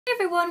Hey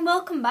everyone,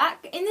 welcome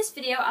back. In this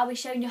video I'll be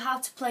showing you how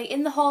to play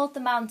In the Hall of the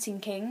Mountain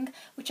King,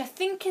 which I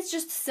think is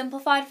just a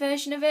simplified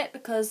version of it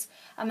because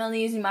I'm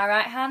only using my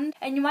right hand,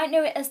 and you might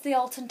know it as the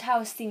Alton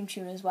Towers theme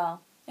tune as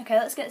well. Okay,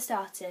 let's get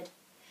started.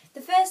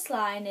 The first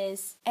line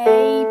is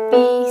A, B,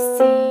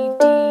 C,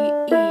 D,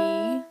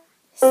 E,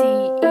 C,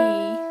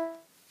 E.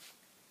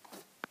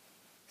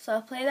 So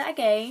I'll play that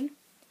again.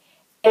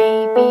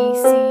 A, B,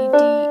 C,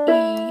 D,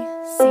 E,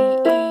 C,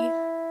 E.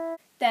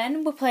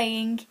 Then we're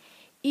playing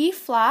E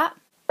flat,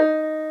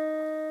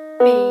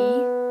 B,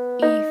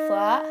 E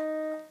flat,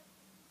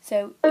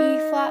 so E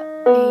flat,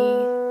 B,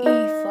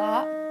 E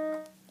flat,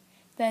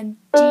 then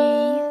D,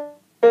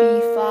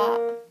 B flat,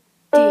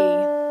 D.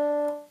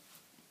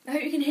 I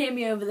hope you can hear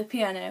me over the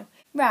piano.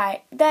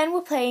 Right, then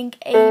we're playing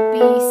A, B,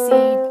 C,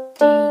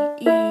 D,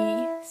 E,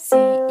 C,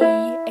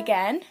 E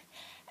again,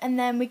 and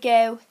then we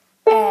go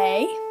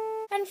A,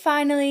 and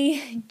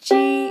finally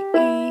G,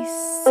 E,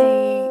 C,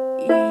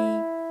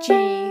 E,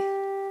 G.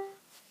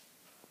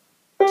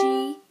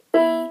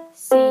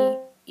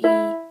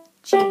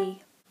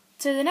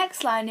 So the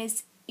next line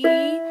is E,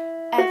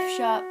 F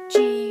sharp,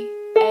 G,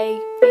 A,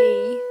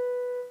 B.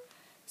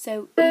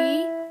 So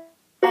E,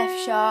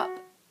 F sharp,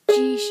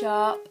 G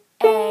sharp,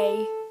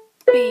 A,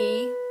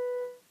 B.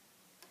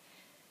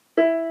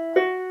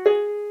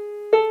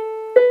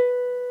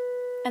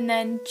 And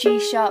then G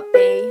sharp,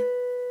 B.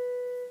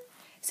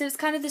 So it's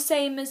kind of the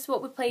same as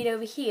what we played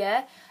over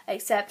here,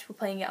 except we're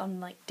playing it on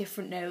like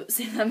different notes,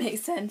 if that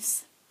makes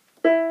sense.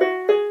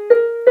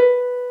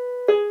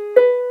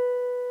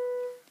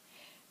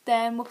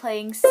 Then we're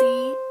playing C,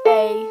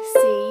 A,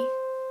 C,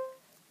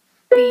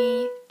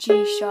 B,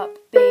 G sharp,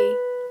 B.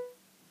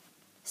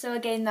 So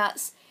again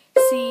that's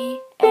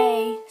C,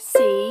 A,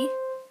 C,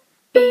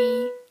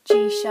 B,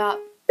 G sharp,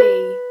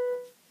 B.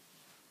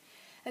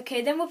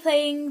 Okay, then we're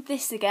playing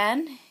this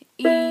again.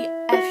 E,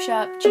 F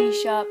sharp, G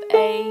sharp,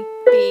 A,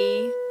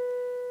 B,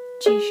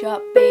 G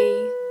sharp,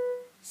 B,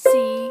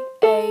 C,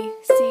 A,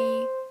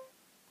 C,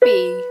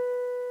 B.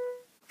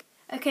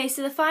 Okay,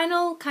 so the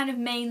final kind of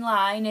main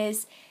line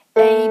is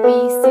A, B,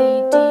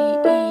 C, D,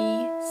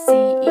 E, C,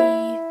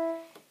 E,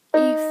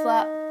 E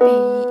flat, B,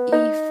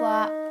 E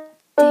flat,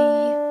 D,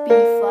 B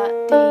flat,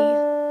 D,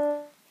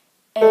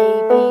 A,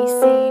 B,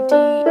 C, D,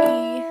 E,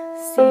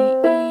 C,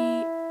 E,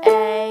 A,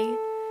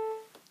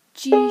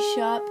 G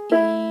sharp, E,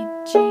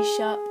 G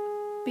sharp,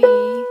 B,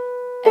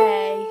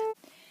 A.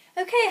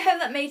 Okay, I hope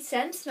that made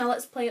sense. Now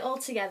let's play it all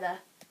together.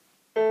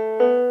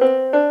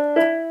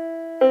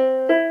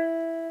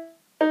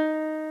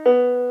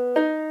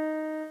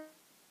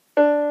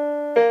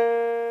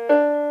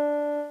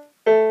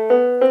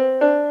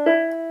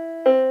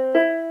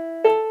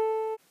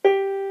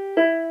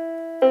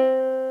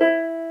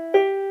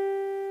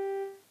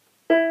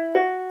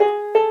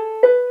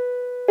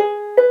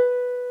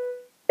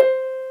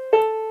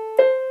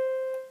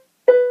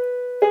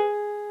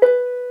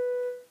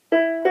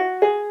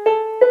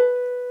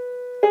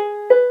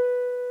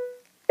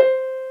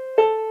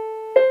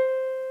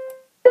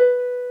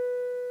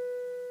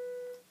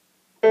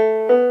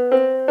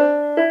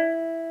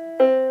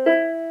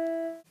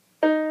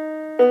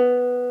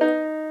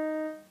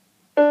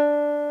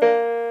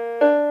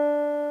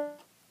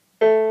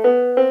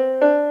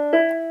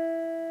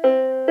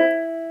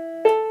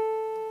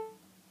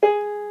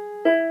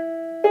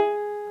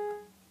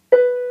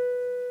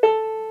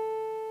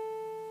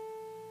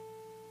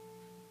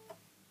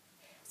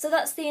 So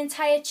that's the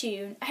entire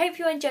tune. I hope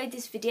you enjoyed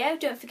this video.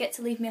 Don't forget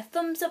to leave me a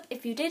thumbs up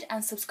if you did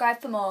and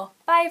subscribe for more.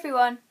 Bye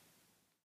everyone!